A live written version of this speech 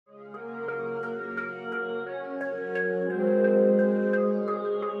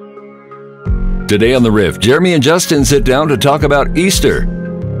Today on the Riff, Jeremy and Justin sit down to talk about Easter.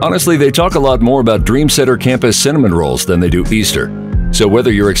 Honestly, they talk a lot more about Dream Center campus cinnamon rolls than they do Easter. So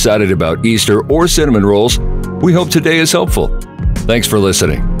whether you're excited about Easter or cinnamon rolls, we hope today is helpful. Thanks for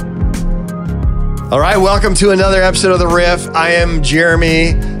listening. All right, welcome to another episode of The Riff. I am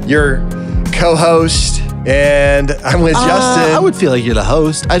Jeremy, your co-host, and I'm with Justin. I would feel like you're the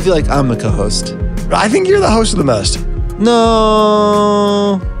host. I feel like I'm the co-host. I think you're the host of the most.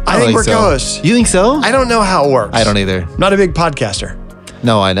 No. I think we're co-hosts. You think so? I don't know how it works. I don't either. I'm not a big podcaster.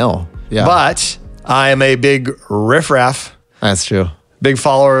 No, I know. Yeah. But I am a big riff-raff. That's true. Big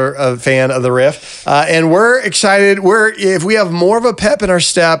follower, fan of the Riff. And we're excited. If we have more of a pep in our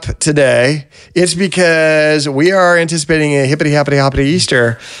step today, it's because we are anticipating a hippity-hoppity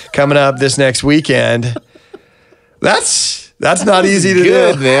Easter coming up this next weekend. That's not easy to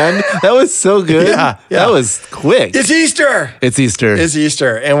Good, do. man. That was so good. Yeah. That was quick. It's Easter. It's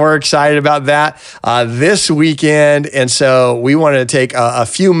Easter. And we're excited about that this weekend. And so we wanted to take a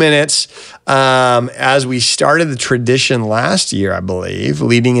few minutes as we started the tradition last year, I believe,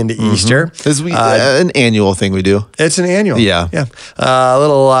 leading into Easter. This is an annual thing we do. It's an annual. Yeah.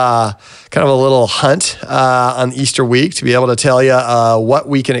 Kind of a little hunt on Easter week to be able to tell you what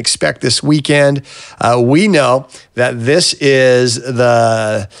we can expect this weekend. We know that this is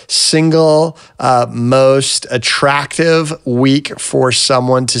the single most attractive week for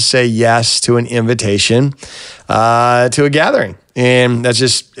someone to say yes to an invitation to a gathering. And that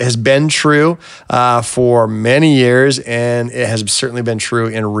just has been true for many years, and it has certainly been true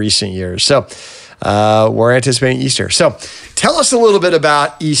in recent years. So we're anticipating Easter. So tell us a little bit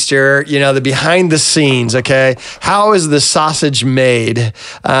about Easter, the behind the scenes, okay? How is the sausage made? Is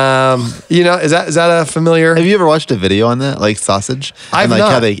that a familiar? Have you ever watched a video on that, like sausage? I've and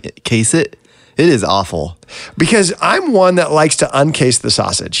not. How they case it? It is awful. Because I'm one that likes to uncase the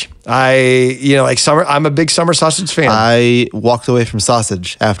sausage. I'm a big summer sausage fan. I walked away from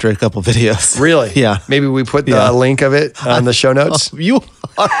sausage after a couple videos. Really? Yeah. Maybe we put the link of it on the show notes. You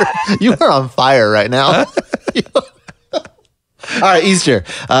are on fire right now. All right, Easter.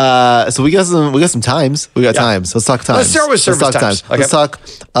 So we got some times. We got times. Let's talk times. Let's start with service times. Okay. Let's talk.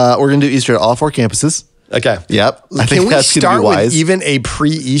 We're gonna do Easter at all 4 campuses. Okay. Yep. I Can think we that's gonna start be wise. with even a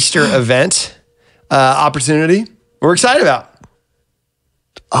pre-Easter event opportunity we're excited about?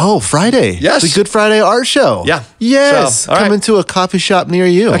 Oh, Friday. Yes. The Good Friday art show. Yeah. Yes. So, all Coming to a coffee shop near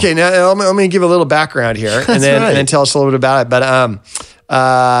you. Okay, now I'm going to give a little background here and then tell us a little bit about it. But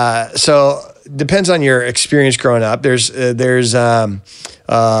so depends on your experience growing up. There's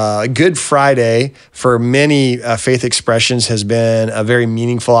Good Friday for many faith expressions has been a very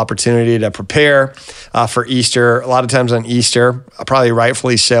meaningful opportunity to prepare for Easter. A lot of times on Easter, probably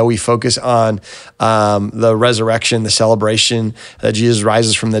rightfully so, we focus on the resurrection, the celebration that Jesus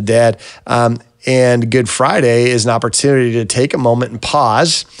rises from the dead. And Good Friday is an opportunity to take a moment and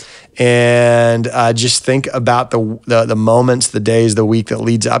pause and just think about the moments, the days, the week that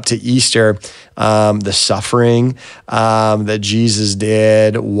leads up to Easter, the suffering that Jesus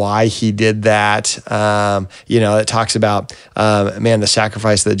did, why he did that. It talks about the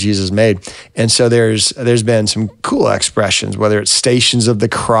sacrifice that Jesus made. And so there's been some cool expressions, whether it's Stations of the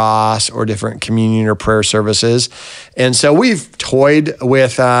Cross or different communion or prayer services. And so we've toyed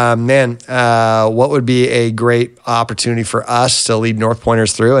with what would be a great opportunity for us to lead North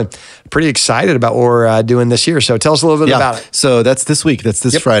Pointers through, and pretty excited about what we're doing this year. So tell us a little bit about it. So that's this week. That's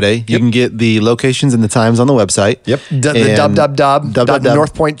this Friday. You can get the locations and the times on the website. Yep.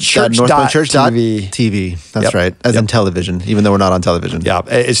 www.northpointchurch.tv. That's right. As in television, even though we're not on television. Yeah.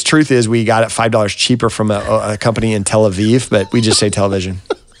 Its truth is we got it $5 cheaper from a company in Tel Aviv, but we just say television.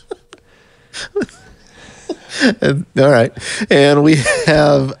 All right. And we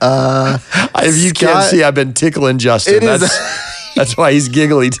have if you can't see, I've been tickling Justin. That's why he's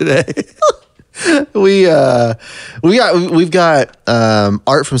giggly today. We've got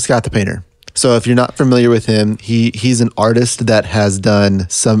art from Scott the Painter. So if you're not familiar with him, he's an artist that has done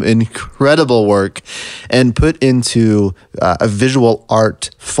some incredible work and put into a visual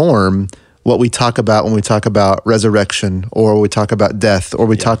art form what we talk about when we talk about resurrection, or we talk about death, or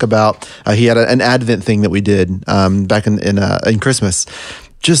we talk about he had an Advent thing that we did back in Christmas.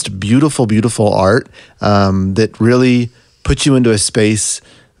 Just beautiful, beautiful art that really puts you into a space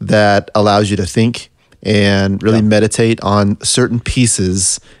that allows you to think and really meditate on certain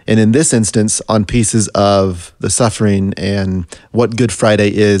pieces, and in this instance, on pieces of the suffering and what Good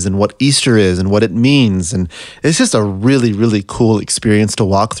Friday is and what Easter is and what it means. And it's just a really, really cool experience to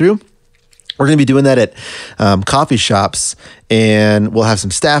walk through. We're going to be doing that at coffee shops, and we'll have some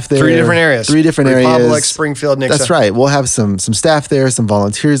staff there. 3 different areas. Republic, Springfield, Nixa. That's right. We'll have some staff there. Some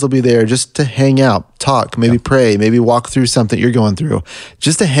volunteers will be there just to hang out, talk, maybe pray, maybe walk through something you're going through,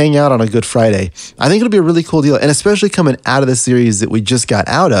 just to hang out on a Good Friday. I think it'll be a really cool deal, and especially coming out of the series that we just got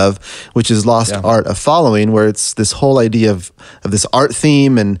out of, which is Lost Art of Following, where it's this whole idea of this art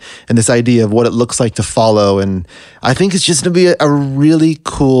theme and this idea of what it looks like to follow. And I think it's just going to be a really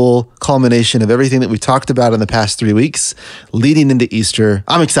cool culmination of everything that we talked about in the past 3 weeks leading into Easter.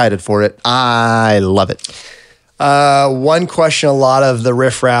 I'm excited for it. I love it. One question a lot of the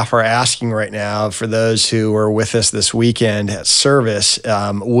Riff Raff are asking right now, for those who were with us this weekend at service,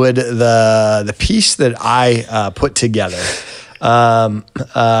 would the piece that I put together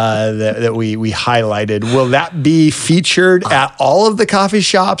that we highlighted, will that be featured at all of the coffee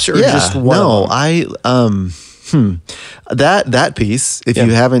shops or just one? No, that piece, if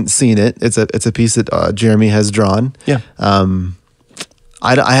you haven't seen it, it's a piece that Jeremy has drawn. Yeah. I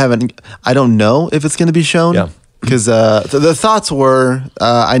don't know if it's going to be shown. Yeah. Because the thoughts were,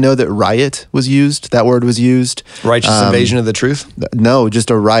 I know that riot was used. That word was used. Righteous invasion of the truth? No,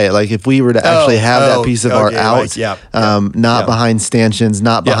 just a riot. Like if we were to actually have that piece of art out, not behind stanchions,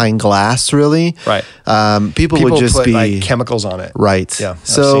 not behind glass, really. Right. People would just put, be like, chemicals on it. Right. Yeah.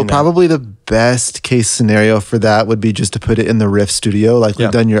 So probably the best case scenario for that would be just to put it in the Riff studio, like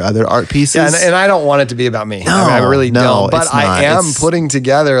we've done your other art pieces. Yeah, and I don't want it to be about me. No, I really don't. But I am It's putting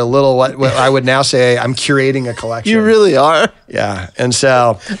together a little what I would now say I'm curating a collection. You really are. Yeah, and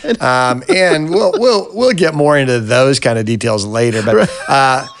so, and we'll get more into those kind of details later.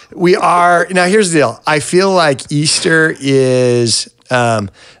 But we are now. Here's the deal. I feel like Easter is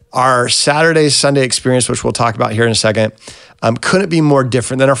our Saturday, Sunday experience, which we'll talk about here in a second. Couldn't be more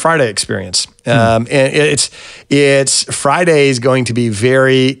different than our Friday experience. And it's Friday is going to be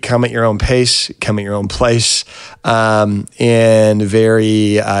very come at your own pace, come at your own place, and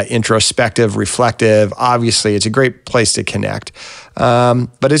very introspective, reflective. Obviously, it's a great place to connect.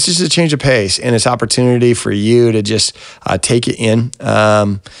 But it's just a change of pace, and it's opportunity for you to just take it in.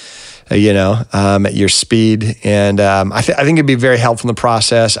 At your speed. And I think it'd be very helpful in the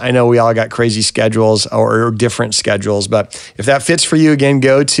process. I know we all got crazy schedules or different schedules, but if that fits for you, again,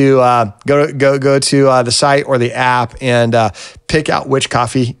 go to the site or the app and pick out which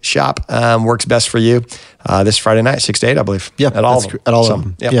coffee shop works best for you. This Friday night, 6 to 8, I believe. Yeah, at all of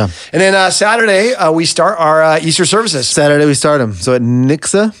them. Yep. Yeah. And then Saturday, we start our Easter services. Saturday, we start them. So at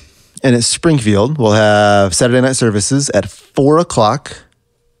Nixa and at Springfield, we'll have Saturday night services at 4 o'clock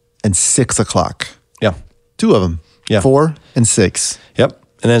and 6 o'clock. Yeah. 2 of them. Yeah. 4 and 6. Yep.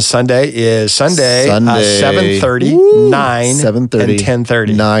 And then Sunday is 7:30, 9, 7:30, and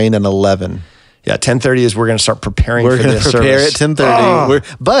 10:30. 9 and 11. Yeah, 10:30 is we're going to start preparing for this service. We're going to prepare at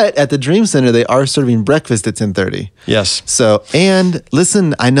 10:30. But at the Dream Center, they are serving breakfast at 10:30. Yes. So, and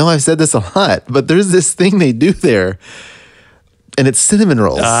listen, I know I've said this a lot, but there's this thing they do there. And it's cinnamon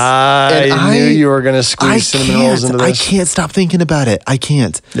rolls. I knew you were going to squeeze cinnamon rolls into this. I can't stop thinking about it. I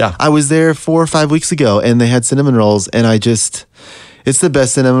can't. Yeah. I was there 4 or 5 weeks ago, and they had cinnamon rolls, and it's the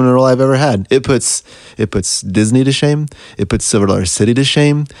best cinnamon roll I've ever had. It puts Disney to shame. It puts Silver Dollar City to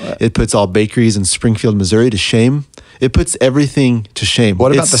shame. What? It puts all bakeries in Springfield, Missouri to shame. It puts everything to shame.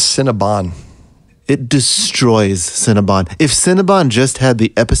 What about the Cinnabon? It destroys Cinnabon. If Cinnabon just had the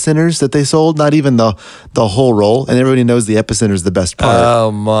epicenters that they sold, not even the whole roll, and everybody knows the epicenter is the best part. Oh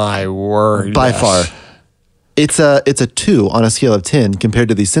my word! By far, it's a 2 on a scale of 10 compared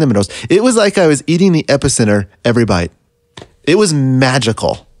to these cinnamon rolls. It was like I was eating the epicenter every bite. It was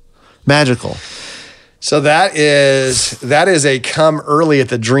magical. So that is a come early at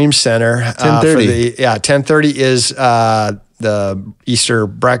the Dream Center. 10:30. 10:30 is the Easter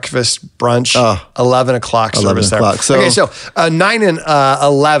breakfast brunch. 11 o'clock service 11 o'clock. there. So 9 and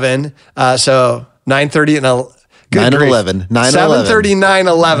 11. So 9:30 and 9 and 11. 7:30, 9,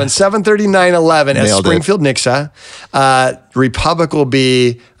 11. 7:30, 9, 11 at Nailed Springfield Nixa. Republic will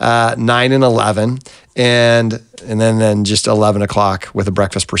be 9 and 11. And then just 11 o'clock with a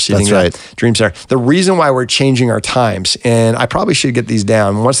breakfast proceeding. That's right. Dream Center. The reason why we're changing our times, and I probably should get these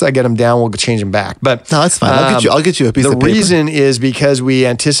down. Once I get them down, we'll change them back. But no, that's fine. I'll get you a piece of paper. The reason is because we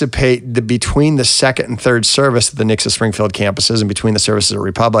anticipate between the second and third service at the Nixa Springfield campuses and between the services at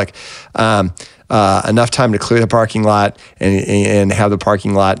Republic, enough time to clear the parking lot and have the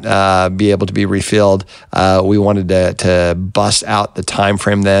parking lot be able to be refilled. We wanted to bust out the time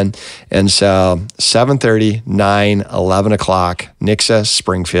frame then. And so 7:30, 9, 11 o'clock, Nixa,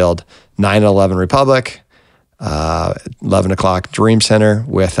 Springfield, 9 and 11 Republic, 11 o'clock Dream Center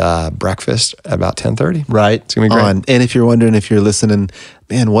with breakfast at about 10:30. Right. It's going to be great. And if you're wondering, if you're listening,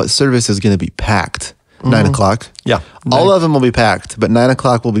 man, what service is going to be packed? 9 o'clock. Yeah. All of them will be packed, but 9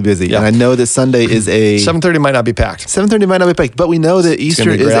 o'clock will be busy. Yeah. And I know that Sunday is a... 7:30 might not be packed. 7:30 might not be packed, but we know that Easter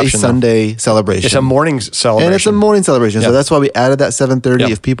be a is great a option, though. Sunday celebration. It's a morning celebration. And it's a morning celebration. Yeah. So that's why we added that 7:30. Yeah.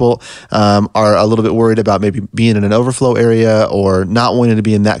 If people are a little bit worried about maybe being in an overflow area or not wanting to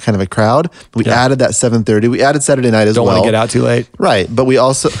be in that kind of a crowd, we added that 7:30. We added Saturday night as well. Don't want to get out too late. Right. But we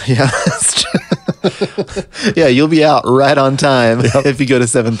also, yeah, that's true. Yeah, you'll be out right on time if you go to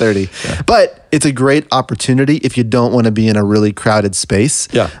 7:30. Yeah. But it's a great opportunity if you don't want to be in a really crowded space.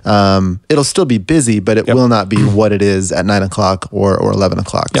 Yeah. It'll still be busy, but it will not be what it is at 9 o'clock or 11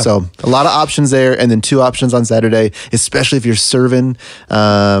 o'clock. Yeah. So a lot of options there, and then 2 options on Saturday, especially if you're serving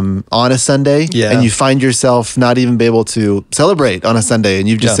on a Sunday and you find yourself not even be able to celebrate on a Sunday, and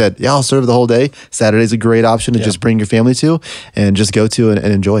you've just said, I'll serve the whole day. Saturday's a great option to just bring your family to and just go to and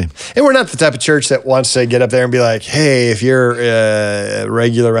enjoy. And we're not the type of church that wants to get up there and be like, hey, if you're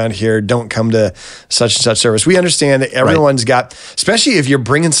regular around here, don't come to such and such service. We understand that everyone's got, especially if you're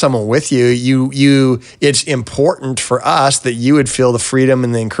bringing someone with you, it's important for us that you would feel the freedom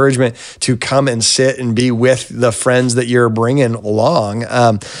and the encouragement to come and sit and be with the friends that you're bringing along.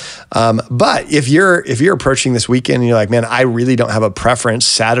 But if you're approaching this weekend and you're like, man, I really don't have a preference,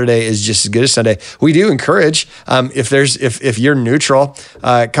 Saturday is just as good as Sunday, we do encourage, if you're neutral,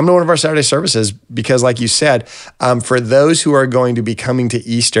 come to one of our Saturday services, because like you said, for those who are going to be coming to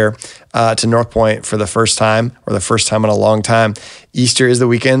Easter, to North Point for the first time or the first time in a long time, Easter is the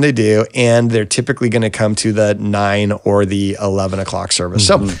weekend they do, and they're typically going to come to the 9 or the 11 o'clock service.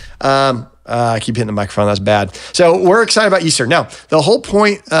 So, I keep hitting the microphone. That's bad. So we're excited about Easter. Now, the whole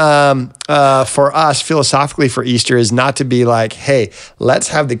point for us philosophically for Easter is not to be like, hey, let's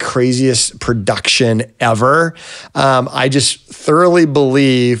have the craziest production ever. I just thoroughly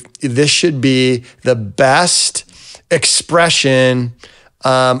believe this should be the best expression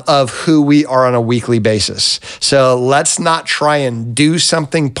of who we are on a weekly basis. So let's not try and do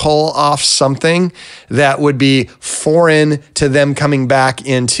something, pull off something that would be foreign to them coming back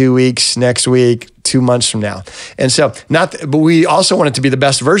in 2 weeks, next week, 2 months from now. And so but we also want it to be the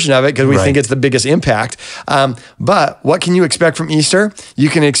best version of it because we think it's the biggest impact. But what can you expect from Easter? You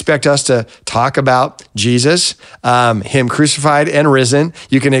can expect us to talk about Jesus, him crucified and risen.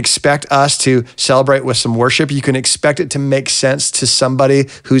 You can expect us to celebrate with some worship. You can expect it to make sense to somebody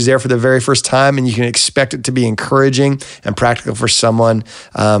who's there for the very first time, and you can expect it to be encouraging and practical for someone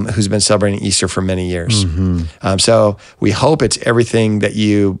who's been celebrating Easter for many years. So we hope it's everything that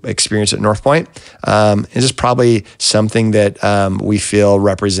you experience at North Point. It's just probably something that we feel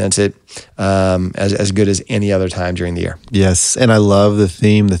represents it as good as any other time during the year. Yes, and I love the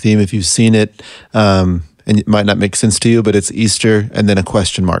theme. The theme, if you've seen it, and it might not make sense to you, but it's Easter and then a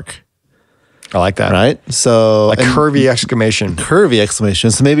question mark. I like that. Right? So like curvy exclamation. Curvy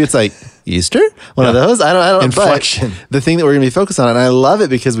exclamation. So maybe it's like Easter? One of those? I don't know. Inflection. But the thing that we're going to be focused on, and I love it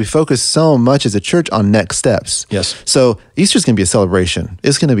because we focus so much as a church on next steps. Yes. So Easter's going to be a celebration.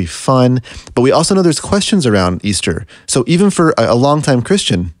 It's going to be fun. But we also know there's questions around Easter. So even for a longtime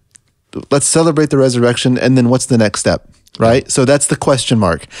Christian, let's celebrate the resurrection, and then what's the next step? Right? Yeah. So that's the question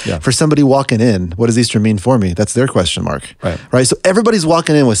mark. Yeah. For somebody walking in, what does Easter mean for me? That's their question mark. Right? So everybody's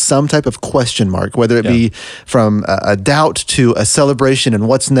walking in with some type of question mark, whether it be from a doubt to a celebration and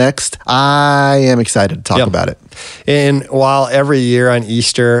what's next. I am excited to talk about it. And while every year on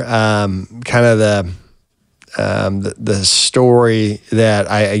Easter, kind of the story that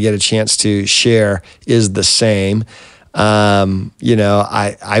I get a chance to share is the same.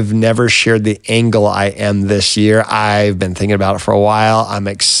 I've never shared the angle I am this year. I've been thinking about it for a while. I'm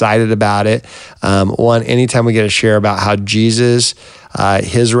excited about it. Anytime we get to share about how Jesus,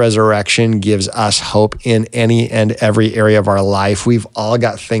 his resurrection gives us hope in any and every area of our life. We've all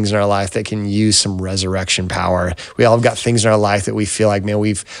got things in our life that can use some resurrection power. We all have got things in our life that we feel like, man,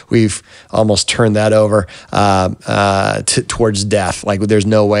 we've almost turned that over towards death. Like there's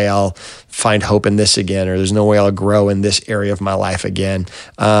no way I'll find hope in this again, or there's no way I'll grow in this area of my life again.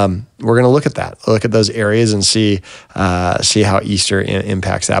 We're going to look at that, look at those areas and see how Easter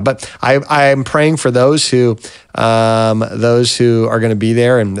impacts that. But I'm praying for those who are going to be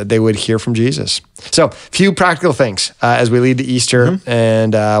there and that they would hear from Jesus. So a few practical things as we lead to Easter,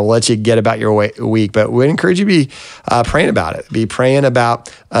 and we'll let you get about your week, but we'd encourage you to be praying about it. Be praying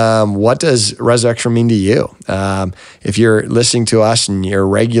about what does resurrection mean to you? If you're listening to us and you're a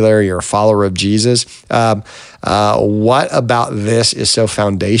regular, you're a follower of Jesus, what about this is so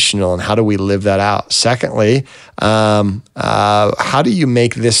foundational, and how do we live that out? Secondly, how do you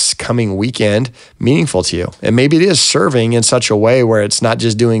make this coming weekend meaningful to you? And maybe it is serving in such a way where it's not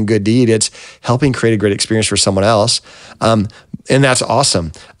just doing good deed, it's helping create a great experience for someone else. And that's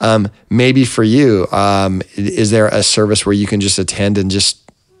awesome. Maybe for you, is there a service where you can just attend and just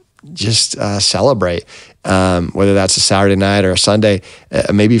celebrate, whether that's a Saturday night or a Sunday,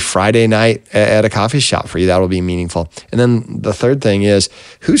 maybe Friday night at a coffee shop for you, that'll be meaningful. And then the third thing is,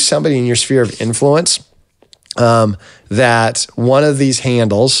 who's somebody in your sphere of influence that one of these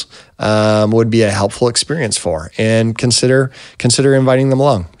handles would be a helpful experience for, and consider inviting them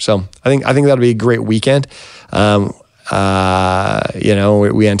along. So I think that'll be a great weekend. We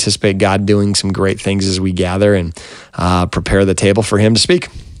anticipate God doing some great things as we gather and prepare the table for Him to speak.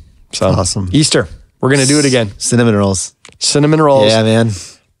 So awesome. Easter, we're going to do it again. Cinnamon rolls. Yeah, man.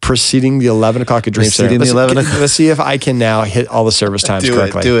 Preceding the 11 o'clock at Dream Center. Let's see if I can now hit all the service times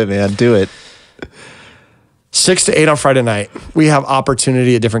correctly. Do it, man. Do it. 6 to 8 on Friday night. We have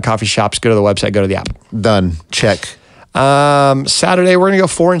opportunity at different coffee shops. Go to the website, go to the app. Done. Check. Saturday, we're going to go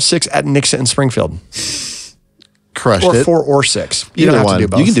 4 and 6 at Nixa in Springfield. Crushed or it. 4 or 6. You Either don't have one. to do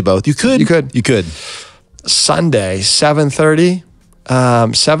both. You can do both. You could. Sunday, 7:30.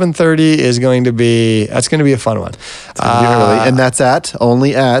 7:30 is going to be a fun one. It's gonna be early. And that's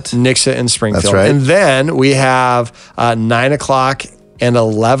only at Nixa in Springfield. That's right. And then we have 9 o'clock and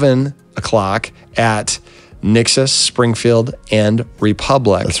 11 o'clock at Nixa, Springfield, and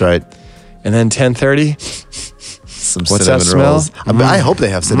Republic. That's right. And then 10:30. Some What's cinnamon that smell? rolls. I hope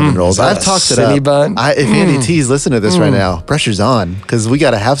they have cinnamon rolls. I've talked it up. Bun? If Andy T's listening to this right now, pressure's on, because we got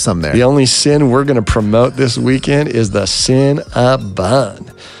to have some there. The only sin we're going to promote this weekend is the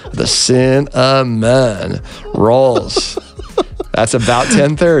Cinnabon. The Cinnamon rolls. That's about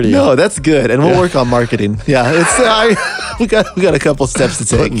 10:30. No, that's good, and we'll work on marketing. Yeah, it's we got a couple steps to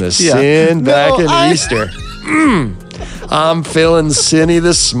take. Putting the sin back in Easter. I'm feeling sinny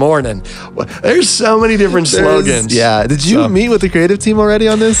this morning. There's so many different slogans. Yeah. Did you meet with the creative team already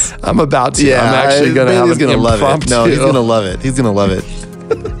on this? I'm about to. Yeah, I'm actually going to have an impromptu. No, he's going to love it. He's going to love it.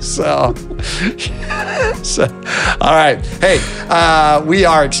 So, all right. Hey, we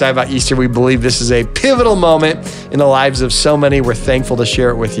are excited about Easter. We believe this is a pivotal moment in the lives of so many. We're thankful to share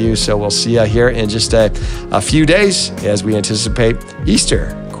it with you. So we'll see you here in just a few days as we anticipate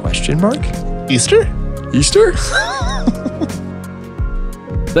Easter. ? Easter?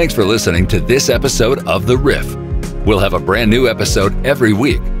 Thanks for listening to this episode of The Riff. We'll have a brand new episode every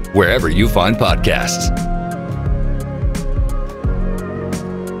week, wherever you find podcasts.